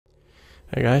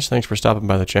Hey guys, thanks for stopping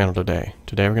by the channel today.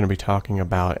 Today we're going to be talking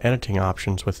about editing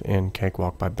options within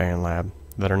Cakewalk by Bandlab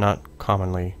that are not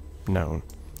commonly known.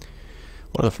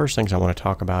 One of the first things I want to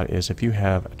talk about is if you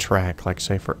have a track, like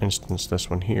say for instance this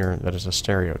one here, that is a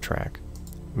stereo track.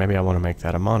 Maybe I want to make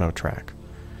that a mono track.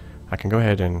 I can go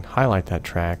ahead and highlight that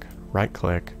track, right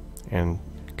click, and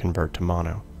convert to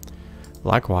mono.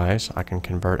 Likewise, I can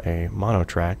convert a mono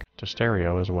track to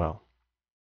stereo as well.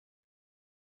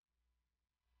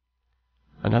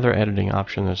 Another editing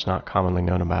option that's not commonly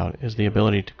known about is the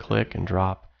ability to click and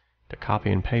drop to copy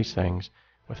and paste things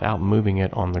without moving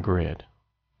it on the grid.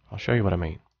 I'll show you what I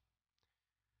mean.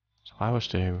 So if I was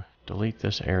to delete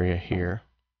this area here,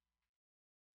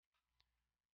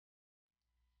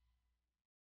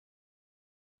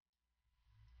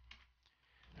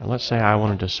 and let's say I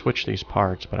wanted to switch these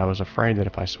parts, but I was afraid that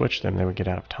if I switched them they would get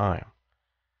out of time.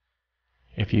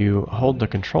 If you hold the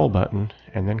control button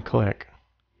and then click,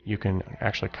 you can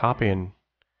actually copy and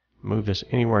move this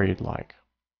anywhere you'd like.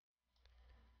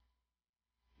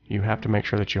 You have to make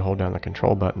sure that you hold down the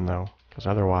control button though, because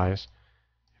otherwise,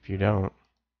 if you don't,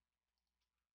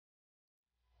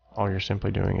 all you're simply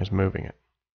doing is moving it.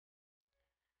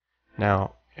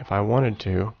 Now, if I wanted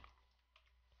to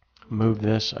move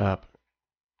this up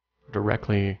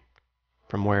directly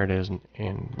from where it is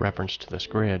in reference to this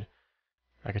grid,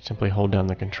 I could simply hold down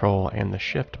the control and the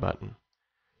shift button.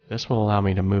 This will allow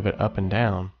me to move it up and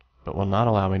down, but will not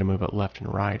allow me to move it left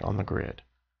and right on the grid.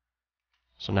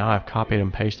 So now I've copied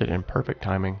and pasted in perfect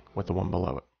timing with the one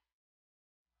below it.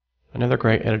 Another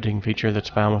great editing feature that's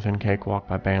found within Cakewalk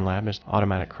by Bandlab is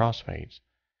automatic crossfades.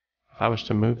 If I was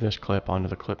to move this clip onto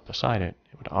the clip beside it,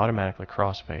 it would automatically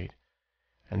crossfade.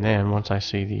 And then once I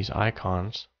see these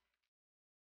icons,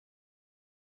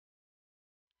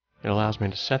 it allows me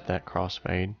to set that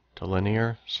crossfade to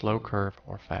linear, slow curve,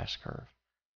 or fast curve.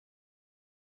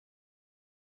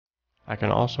 I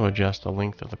can also adjust the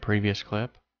length of the previous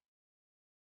clip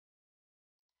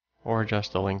or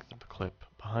adjust the length of the clip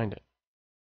behind it.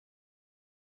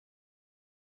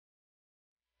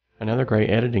 Another great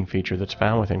editing feature that's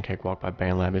found within Cakewalk by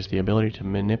Bandlab is the ability to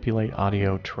manipulate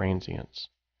audio transients.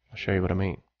 I'll show you what I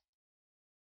mean.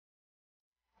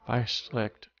 If I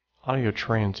select audio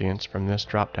transients from this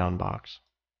drop-down box,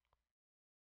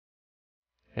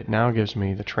 it now gives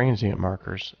me the transient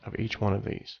markers of each one of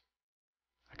these.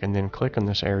 I can then click on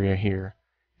this area here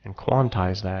and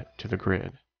quantize that to the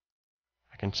grid.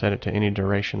 I can set it to any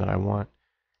duration that I want.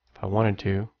 If I wanted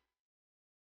to,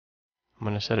 I'm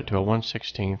going to set it to a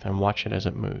 1/16 and watch it as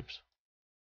it moves.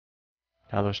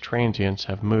 Now those transients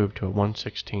have moved to a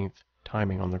 1/16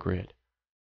 timing on the grid.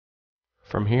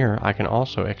 From here, I can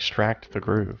also extract the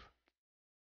groove.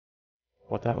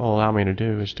 What that will allow me to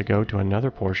do is to go to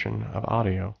another portion of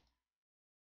audio.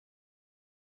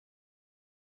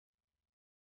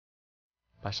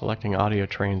 By selecting audio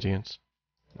transients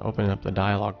and opening up the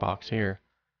dialog box here,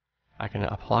 I can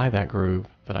apply that groove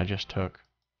that I just took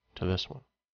to this one.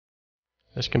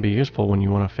 This can be useful when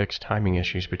you want to fix timing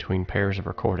issues between pairs of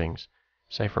recordings,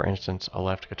 say for instance a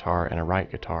left guitar and a right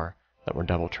guitar that were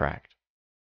double tracked.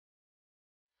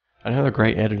 Another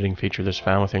great editing feature that's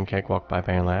found within Cakewalk by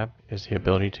Bandlab is the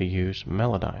ability to use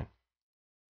Melodyne.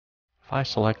 If I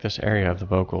select this area of the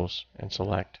vocals and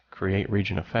select Create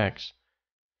Region Effects,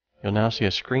 you'll now see a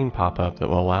screen pop up that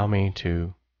will allow me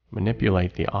to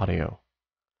manipulate the audio.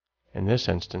 In this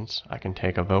instance, I can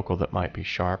take a vocal that might be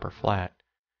sharp or flat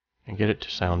and get it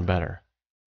to sound better.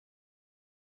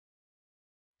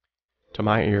 To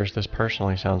my ears, this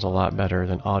personally sounds a lot better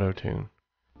than auto-tune.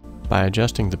 By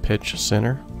adjusting the pitch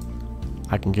center,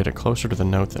 I can get it closer to the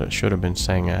note that it should have been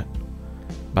sang at.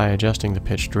 By adjusting the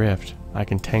pitch drift, I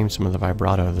can tame some of the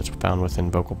vibrato that's found within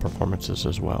vocal performances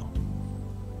as well.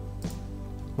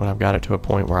 When I've got it to a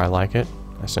point where I like it,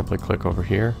 I simply click over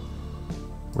here,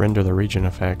 render the region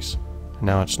effects, and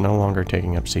now it's no longer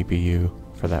taking up CPU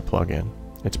for that plugin.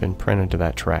 It's been printed to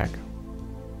that track.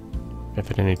 If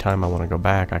at any time I want to go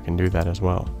back, I can do that as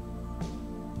well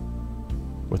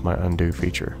with my undo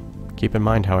feature. Keep in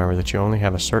mind, however, that you only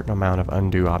have a certain amount of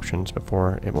undo options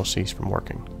before it will cease from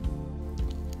working.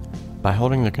 By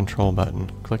holding the control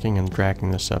button, clicking and dragging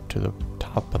this up to the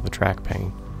top of the track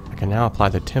pane, I can now apply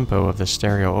the tempo of the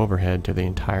stereo overhead to the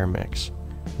entire mix.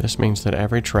 This means that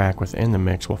every track within the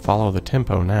mix will follow the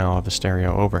tempo now of the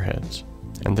stereo overheads.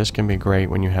 And this can be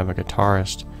great when you have a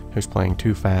guitarist who's playing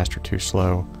too fast or too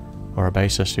slow, or a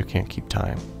bassist who can't keep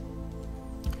time.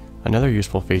 Another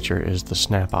useful feature is the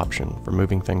snap option for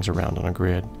moving things around on a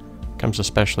grid. It comes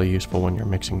especially useful when you're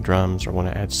mixing drums or want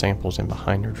to add samples in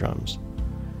behind your drums.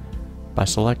 By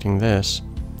selecting this,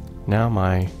 now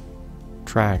my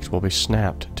tracks will be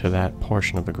snapped to that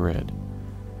portion of the grid.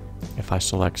 if I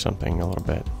select something a little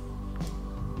bit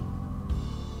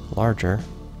larger,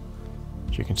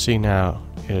 as you can see now,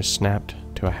 it is snapped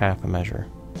to a half a measure.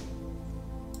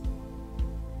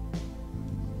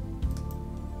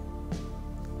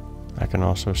 I can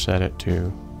also set it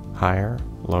to higher,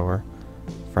 lower,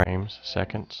 frames,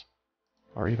 seconds,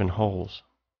 or even holes.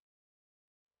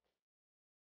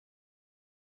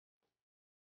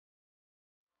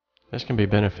 This can be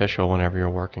beneficial whenever you're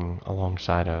working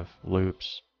alongside of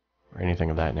loops or anything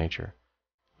of that nature.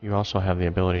 You also have the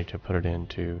ability to put it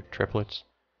into triplets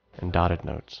and dotted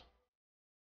notes.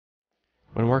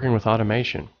 When working with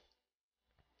automation,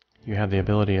 you have the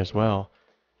ability as well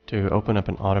to open up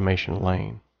an automation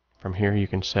lane. From here you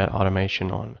can set automation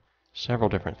on several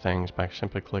different things by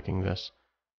simply clicking this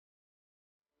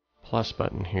plus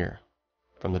button here.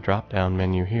 From the drop down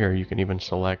menu here, you can even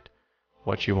select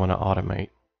what you want to automate.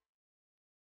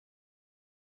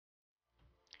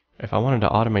 If I wanted to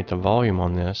automate the volume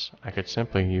on this, I could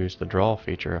simply use the draw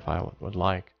feature if I would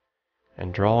like,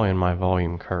 and draw in my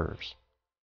volume curves.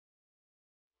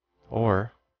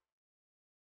 Or,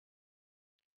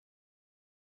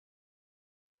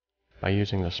 by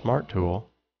using the Smart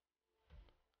tool,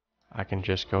 I can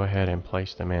just go ahead and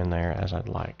place them in there as I'd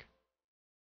like.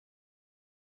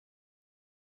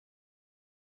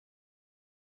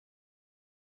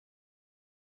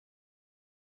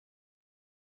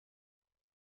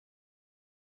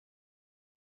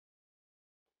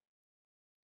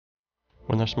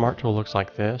 When the Smart tool looks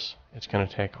like this, it's going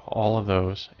to take all of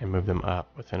those and move them up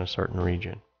within a certain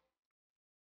region.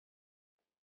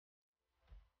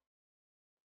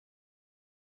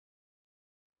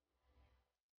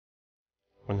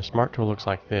 When the Smart tool looks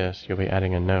like this, you'll be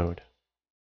adding a node.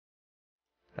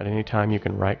 At any time you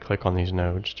can right-click on these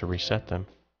nodes to reset them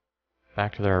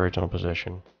back to their original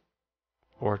position,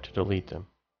 or to delete them.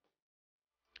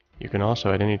 You can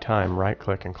also at any time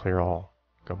right-click and clear all,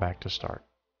 go back to start.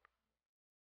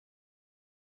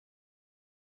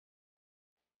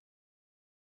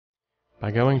 By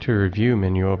going to Review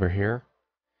menu over here,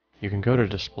 you can go to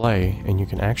Display and you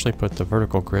can actually put the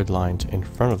vertical grid lines in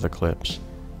front of the clips.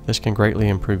 This can greatly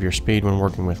improve your speed when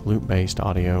working with loop-based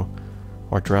audio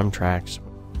or drum tracks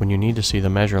when you need to see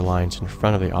the measure lines in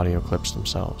front of the audio clips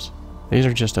themselves. These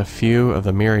are just a few of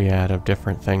the myriad of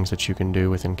different things that you can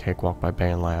do within Cakewalk by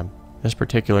Bandlab. This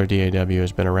particular DAW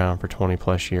has been around for 20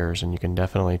 plus years, and you can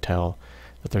definitely tell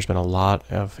that there's been a lot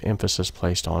of emphasis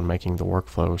placed on making the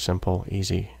workflow simple,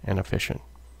 easy, and efficient.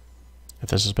 If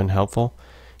this has been helpful,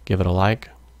 give it a like,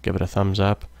 give it a thumbs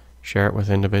up, share it with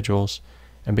individuals,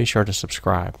 and be sure to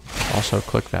subscribe. Also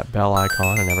click that bell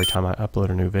icon, and every time I upload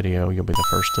a new video, you'll be the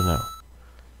first to know.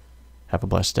 Have a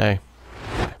blessed day.